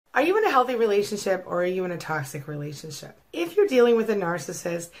Are you in a healthy relationship or are you in a toxic relationship? If you're dealing with a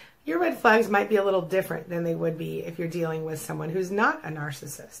narcissist, your red flags might be a little different than they would be if you're dealing with someone who's not a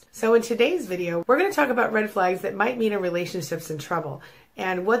narcissist. So in today's video, we're going to talk about red flags that might mean a relationship's in trouble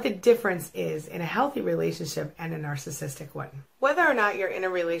and what the difference is in a healthy relationship and a narcissistic one. Whether or not you're in a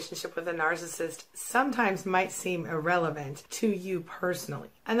relationship with a narcissist sometimes might seem irrelevant to you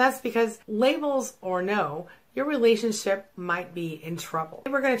personally. And that's because, labels or no, your relationship might be in trouble.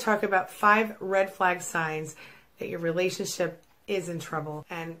 We're going to talk about 5 red flag signs that your relationship is in trouble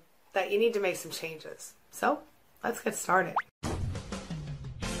and that you need to make some changes. So let's get started.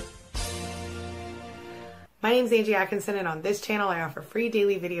 My name is Angie Atkinson, and on this channel I offer free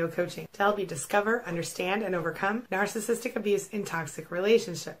daily video coaching to help you discover, understand, and overcome narcissistic abuse in toxic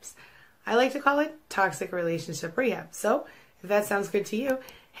relationships. I like to call it toxic relationship rehab. So if that sounds good to you,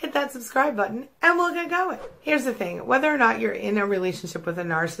 hit that subscribe button and we'll get going. Here's the thing, whether or not you're in a relationship with a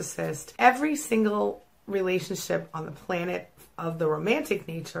narcissist, every single relationship on the planet of the romantic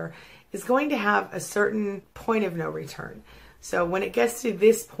nature is going to have a certain point of no return. So when it gets to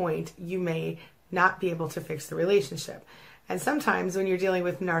this point, you may not be able to fix the relationship. And sometimes when you're dealing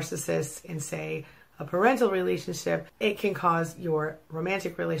with narcissists in, say, a parental relationship, it can cause your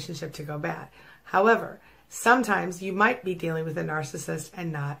romantic relationship to go bad. However, sometimes you might be dealing with a narcissist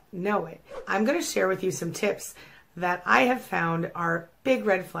and not know it. I'm going to share with you some tips that I have found are big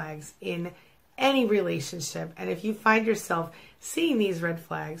red flags in any relationship. And if you find yourself seeing these red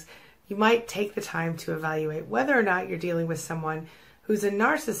flags, you might take the time to evaluate whether or not you're dealing with someone who's a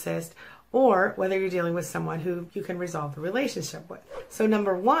narcissist or whether you're dealing with someone who you can resolve the relationship with. So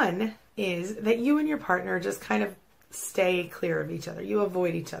number 1 is that you and your partner just kind of stay clear of each other. You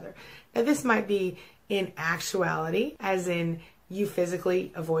avoid each other. Now this might be in actuality, as in you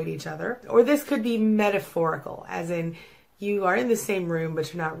physically avoid each other, or this could be metaphorical, as in you are in the same room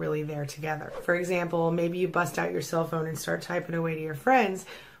but you're not really there together. For example, maybe you bust out your cell phone and start typing away to your friends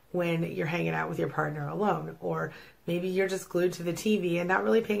when you're hanging out with your partner alone, or maybe you're just glued to the TV and not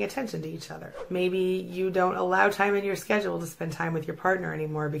really paying attention to each other. Maybe you don't allow time in your schedule to spend time with your partner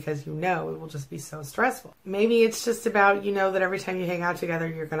anymore because you know it will just be so stressful. Maybe it's just about, you know, that every time you hang out together,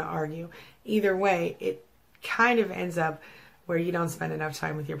 you're going to argue. Either way, it kind of ends up where you don't spend enough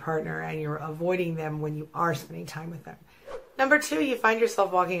time with your partner and you're avoiding them when you are spending time with them. Number 2, you find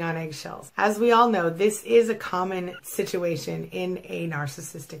yourself walking on eggshells. As we all know, this is a common situation in a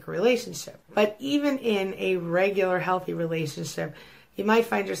narcissistic relationship. But even in a regular, healthy relationship, you might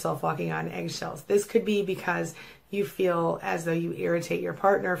find yourself walking on eggshells. This could be because you feel as though you irritate your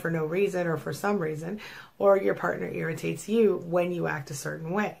partner for no reason or for some reason, or your partner irritates you when you act a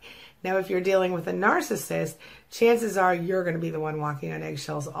certain way. Now, if you're dealing with a narcissist, chances are you're going to be the one walking on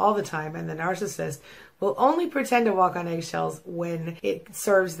eggshells all the time, and the narcissist will only pretend to walk on eggshells when it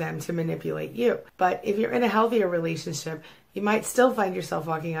serves them to manipulate you. But if you're in a healthier relationship, you might still find yourself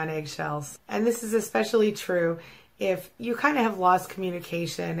walking on eggshells. And this is especially true if you kind of have lost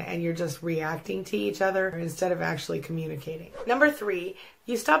communication and you're just reacting to each other instead of actually communicating. Number 3,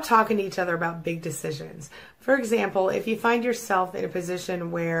 you stop talking to each other about big decisions. For example, if you find yourself in a position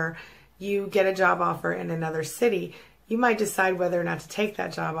where you get a job offer in another city, you might decide whether or not to take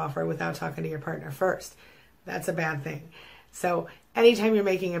that job offer without talking to your partner first. That's a bad thing. So anytime you're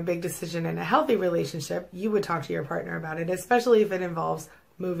making a big decision in a healthy relationship, you would talk to your partner about it, especially if it involves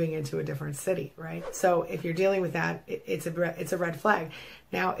moving into a different city, right? So if you're dealing with that, it's a red flag.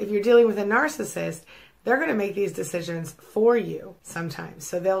 Now, if you're dealing with a narcissist, they're going to make these decisions for you sometimes.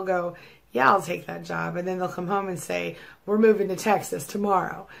 So they'll go, yeah, I'll take that job. And then they'll come home and say, we're moving to Texas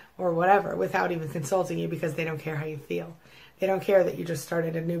tomorrow or whatever, without even consulting you because they don't care how you feel. They don't care that you just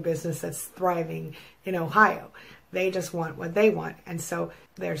started a new business that's thriving in Ohio. They just want what they want. And so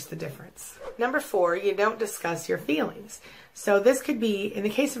there's the difference. Number 4, you don't discuss your feelings. So this could be, in the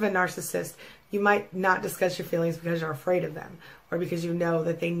case of a narcissist, you might not discuss your feelings because you're afraid of them or because you know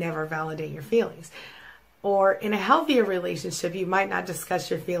that they never validate your feelings. Or in a healthier relationship, you might not discuss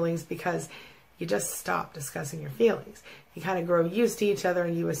your feelings because you just stop discussing your feelings. You kind of grow used to each other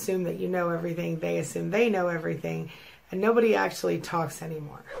and you assume that you know everything, they assume they know everything, and nobody actually talks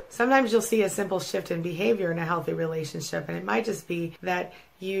anymore. Sometimes you'll see a simple shift in behavior in a healthy relationship, and it might just be that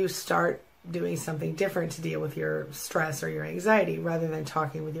you start doing something different to deal with your stress or your anxiety rather than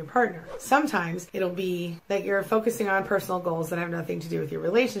talking with your partner. Sometimes it'll be that you're focusing on personal goals that have nothing to do with your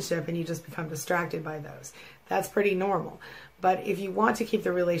relationship and you just become distracted by those. That's pretty normal. But if you want to keep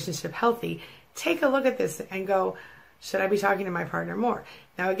the relationship healthy, take a look at this and go, Should I be talking to my partner more?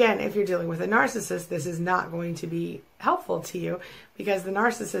 Now, again, if you're dealing with a narcissist, this is not going to be helpful to you because the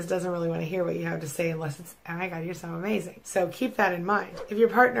narcissist doesn't really want to hear what you have to say unless it's, oh my God, you're so amazing. So keep that in mind. If your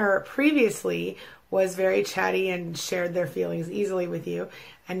partner previously was very chatty and shared their feelings easily with you,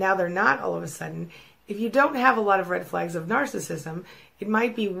 and now they're not all of a sudden, if you don't have a lot of red flags of narcissism, it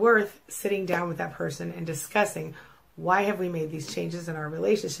might be worth sitting down with that person and discussing, why have we made these changes in our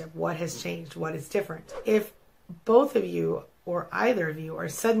relationship? What has changed? What is different? If both of you or either of you are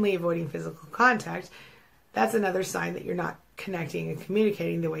suddenly avoiding physical contact, that's another sign that you're not connecting and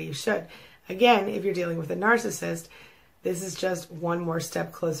communicating the way you should. Again, if you're dealing with a narcissist, this is just one more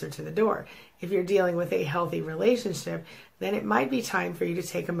step closer to the door. If you're dealing with a healthy relationship, then it might be time for you to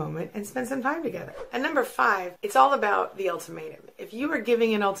take a moment and spend some time together. And number 5, it's all about the ultimatum. If you are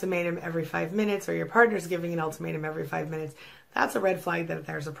giving an ultimatum every 5 minutes or your partner's giving an ultimatum every 5 minutes, that's a red flag that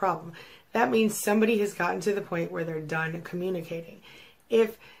there's a problem. That means somebody has gotten to the point where they're done communicating.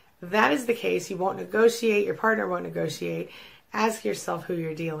 If that is the case, you won't negotiate, your partner won't negotiate, ask yourself who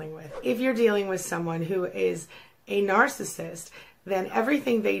you're dealing with. If you're dealing with someone who is a narcissist, then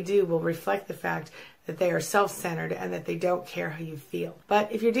everything they do will reflect the fact that they are self-centered and that they don't care how you feel.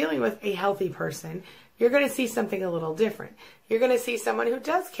 But if you're dealing with a healthy person, you're going to see something a little different. You're going to see someone who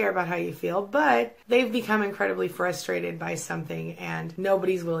does care about how you feel, but they've become incredibly frustrated by something and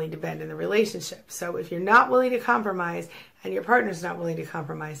nobody's willing to bend in the relationship. So if you're not willing to compromise and your partner's not willing to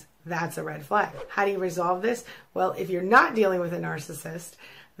compromise, that's a red flag. How do you resolve this? Well, if you're not dealing with a narcissist,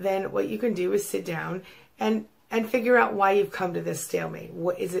 then what you can do is sit down and figure out why you've come to this stalemate.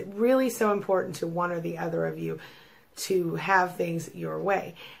 Is it really so important to one or the other of you to have things your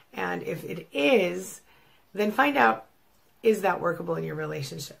way? And if it is, then find out, is that workable in your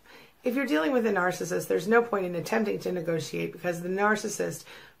relationship? If you're dealing with a narcissist, there's no point in attempting to negotiate because the narcissist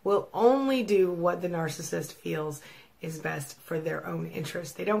will only do what the narcissist feels is best for their own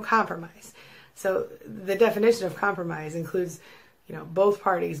interest. They don't compromise. So the definition of compromise includes, both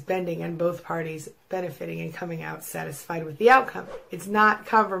parties bending and both parties benefiting and coming out satisfied with the outcome. It's not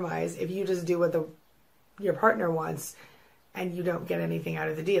compromise if you just do what your partner wants and you don't get anything out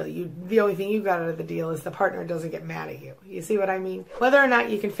of the deal. The only thing you got out of the deal is the partner doesn't get mad at you. You see what I mean? Whether or not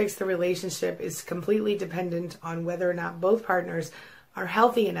you can fix the relationship is completely dependent on whether or not both partners are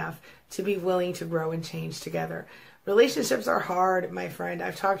healthy enough to be willing to grow and change together. Relationships are hard, my friend.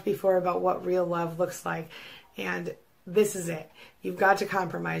 I've talked before about what real love looks like, and this is it. You've got to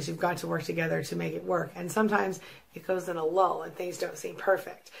compromise. You've got to work together to make it work. And sometimes it goes in a lull and things don't seem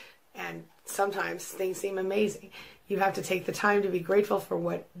perfect. And sometimes things seem amazing. You have to take the time to be grateful for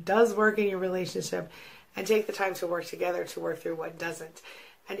what does work in your relationship and take the time to work together to work through what doesn't.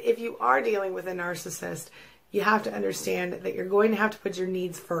 And if you are dealing with a narcissist, you have to understand that you're going to have to put your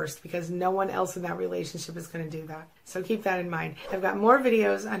needs first because no one else in that relationship is going to do that. So keep that in mind. I've got more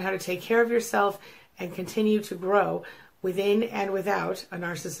videos on how to take care of yourself and continue to grow within and without a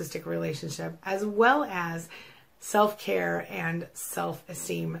narcissistic relationship, as well as self-care and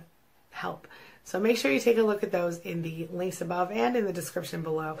self-esteem help. So make sure you take a look at those in the links above and in the description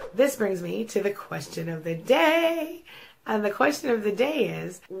below. This brings me to the question of the day. And the question of the day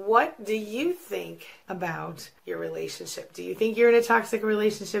is, what do you think about your relationship? Do you think you're in a toxic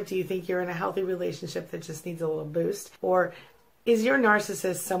relationship? Do you think you're in a healthy relationship that just needs a little boost? Or is your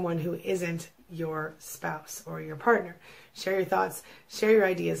narcissist someone who isn't your spouse or your partner? Share your thoughts, share your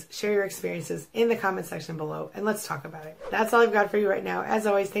ideas, share your experiences in the comment section below, and let's talk about it. That's all I've got for you right now. As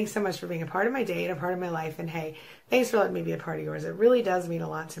always, thanks so much for being a part of my day and a part of my life. And hey, thanks for letting me be a part of yours. It really does mean a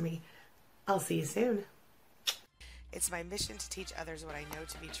lot to me. I'll see you soon. It's my mission to teach others what I know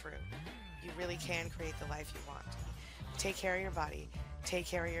to be true. You really can create the life you want. Take care of your body, take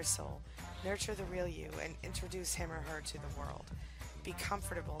care of your soul, nurture the real you, and introduce him or her to the world. Be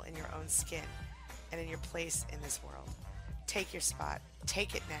comfortable in your own skin and in your place in this world. Take your spot,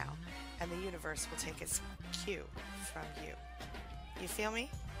 take it now, and the universe will take its cue from you. You feel me?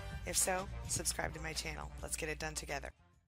 If so, subscribe to my channel. Let's get it done together.